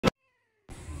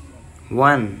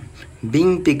1.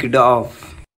 Being picked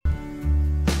off.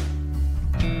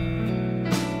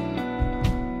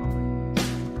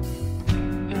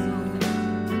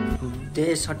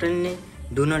 They certainly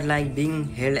do not like being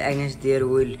held against their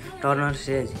will. Turner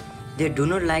says they do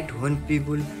not like when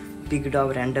people picked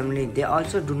up randomly. They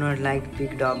also do not like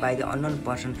picked up by the unknown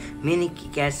person. Many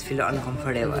cats feel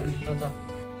uncomfortable.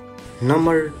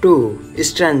 Number 2.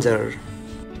 Stranger.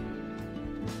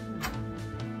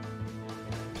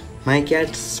 My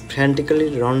cats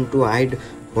frantically run to hide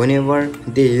whenever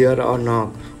they hear a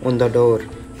knock on the door,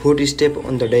 footstep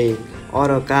on the deck,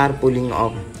 or a car pulling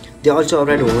up. They also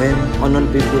afraid when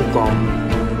unknown people come.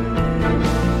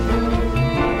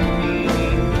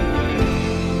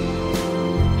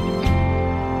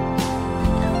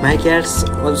 My cats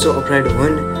also afraid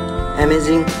when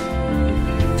amazing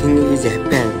thing is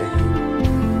happened.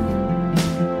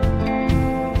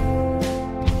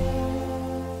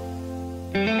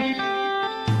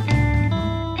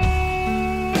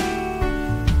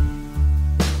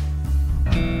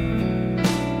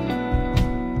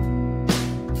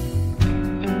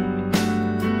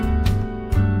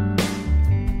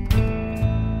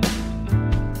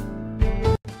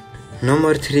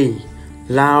 Number 3.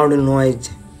 Loud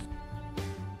noise.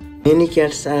 Many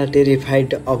cats are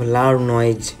terrified of loud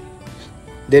noise.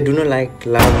 They do not like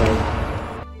loud noise.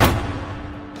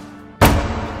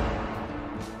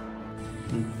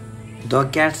 The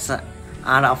cats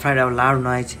are afraid of loud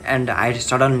noise and hide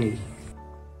suddenly.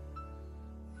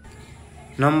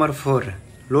 Number 4.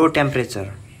 Low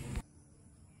temperature.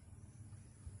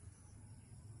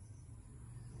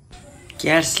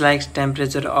 Cats like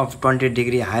temperature of 20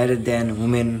 degrees higher than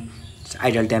women's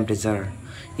ideal temperature.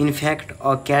 In fact,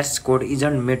 a cat's coat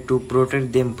isn't made to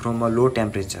protect them from a low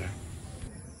temperature.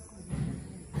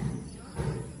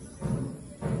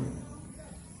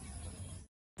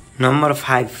 Number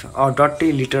 5. A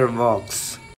dirty litter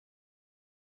box.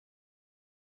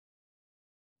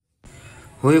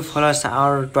 We flush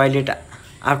our toilet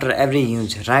after every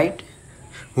use, right?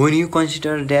 When you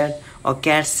consider that a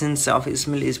cat's sense of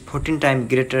smell is 14 times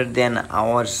greater than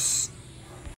ours.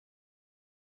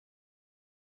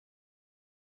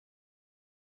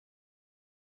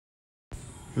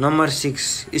 Number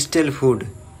 6. Stale food.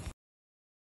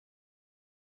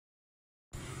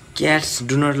 Cats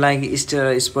do not like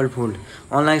spoiled food.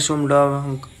 Unlike some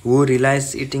dogs who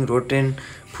relies eating rotten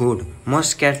food,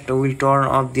 most cats will turn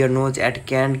up their nose at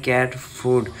canned cat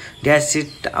food that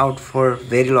sit out for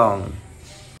very long.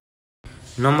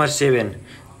 Number 7.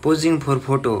 Posing for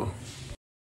photo.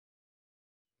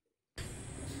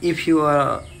 If you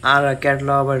are a cat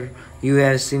lover, you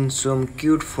have seen some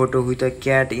cute photo with a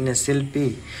cat in a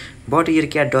selfie, but your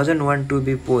cat doesn't want to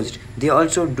be posed. They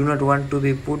also do not want to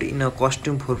be put in a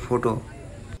costume for photo.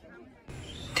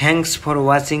 Thanks for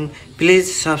watching.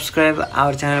 Please subscribe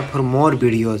our channel for more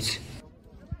videos.